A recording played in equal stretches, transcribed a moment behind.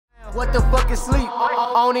What the fuck is sleep?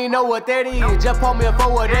 I don't even know what that is. Just pull me up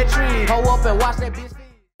over that tree. Hold up and watch that bitch.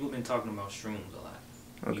 We've been talking about shrooms a lot.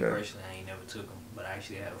 Okay. Me personally, I ain't never took them, but I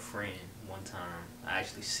actually had a friend one time. I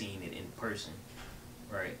actually seen it in person.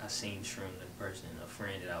 Right, I seen shrooms in person. A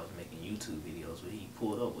friend that I was making YouTube videos with, he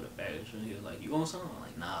pulled up with a bag of shrooms. He was like, "You want some?" I'm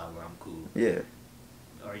like, "Nah, bro, I'm cool." Yeah.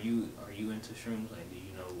 Are you into shrooms? Like, do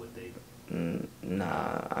you know what they?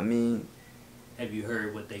 Nah, I mean. Have you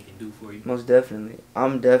heard what they can do for you? Most definitely.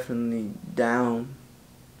 I'm definitely down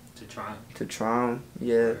To try. to try 'em,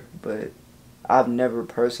 yeah. Right. But I've never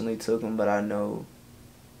personally took them, but I know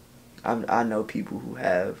people who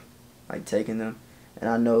have like taken them, and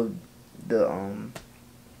I know the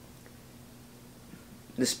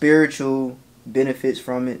spiritual benefits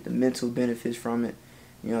from it, the mental benefits from it.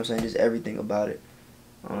 You know what I'm saying? Just everything about it.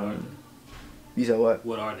 You said what?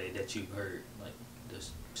 What are they that you've heard? Like the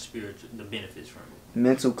spiritual, the benefits from it.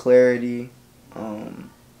 Mental clarity.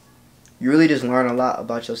 You really just learn a lot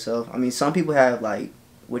about yourself. I mean, some people have like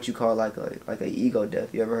what you call like a ego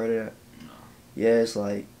death. You ever heard of that? No. Yeah, it's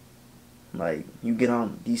like you get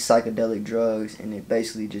on these psychedelic drugs and it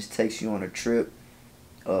basically just takes you on a trip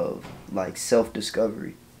of like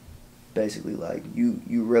self-discovery. Basically, like you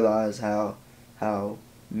realize how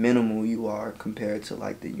minimal you are compared to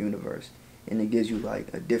like the universe, and it gives you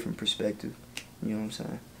like a different perspective. You know what I'm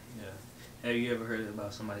saying? Yeah. Have you ever heard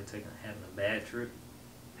about somebody having a bad trip?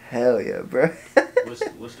 Hell yeah, bro.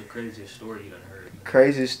 What's the craziest story you done heard?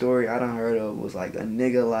 Craziest story I done heard of was like a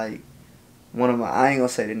nigga, like one of my, I ain't gonna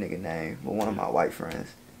say the nigga name, but one of my white friends.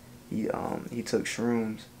 He took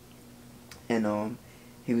shrooms, and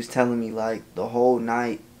he was telling me like the whole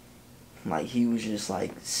night, like he was just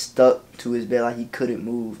like stuck to his bed, like he couldn't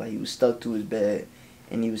move, like he was stuck to his bed,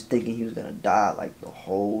 and he was thinking he was gonna die like the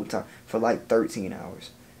whole time for like 13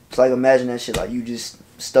 hours. So like imagine that shit, like you just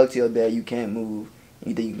stuck to your bed, you can't move, and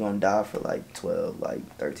you think you're gonna die for like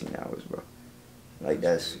 13 hours, bro. Like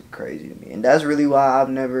that's crazy to me, and that's really why I've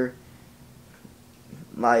never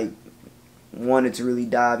like wanted to really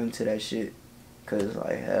dive into that shit. Cause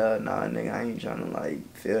like hell nah, nigga, I ain't trying to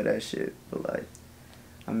like feel that shit. But like,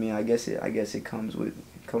 I mean, I guess it comes with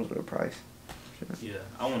a price. Sure. Yeah,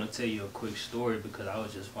 I want to tell you a quick story because I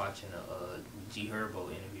was just watching a G Herbo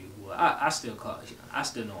interview. Well, I still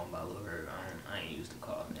know him by Lil Herb. I ain't used to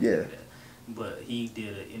call him Yeah. like that. But he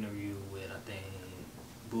did an interview with I think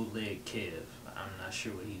Bootleg Kev. I'm not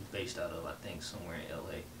sure where he's based out of. I think somewhere in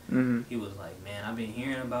LA. Mm-hmm. He was like, "Man, I've been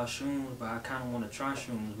hearing about shrooms, but I kind of want to try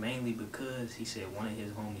shrooms mainly because," he said, one of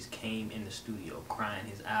his homies came in the studio crying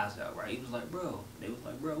his eyes out, right? He was like, "Bro," they was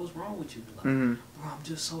like, "Bro, what's wrong with you?" He was like, "Bro, I'm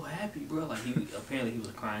just so happy, bro." Like apparently he was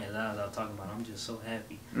crying his eyes out talking about, "I'm just so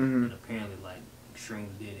happy." And apparently like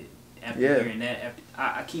shrooms did it. After hearing that,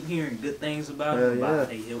 I keep hearing good things about it, about how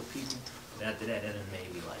they help people. But after that done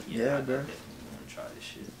made me like, I bro. definitely want to try this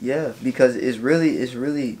shit. Yeah, because it's really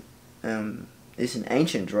it's an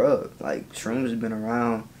ancient drug. Like shrooms have been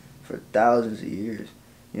around for thousands of years.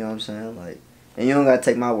 You know what I'm saying? Like, and you don't gotta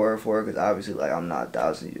take my word for it, because obviously like I'm not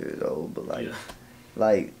 1,000 years old, but like,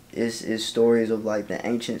 like it's stories of like the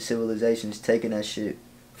ancient civilizations taking that shit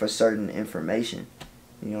for certain information.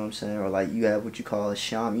 You know what I'm saying? Or like you have what you call a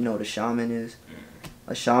shaman. You know what a shaman is?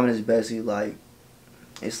 A shaman is basically like,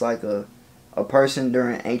 it's like a person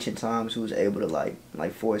during ancient times who was able to like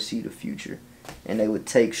foresee the future, and they would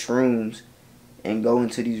take shrooms and go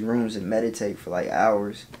into these rooms and meditate for like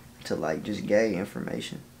hours to like just gain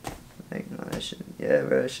information. Like, you know, that shit, yeah,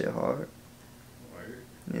 bro, that shit hard. Word.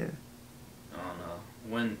 Yeah. I don't know.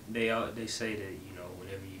 When they say that, you know,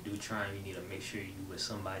 whenever you do try, you need to make sure you with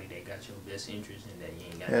somebody that got your best interest and that you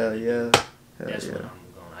ain't got. Hell yeah. That's what I'm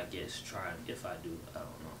gonna, I guess, try if I do. I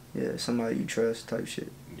don't know. Yeah, somebody you trust type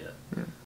shit. Yeah.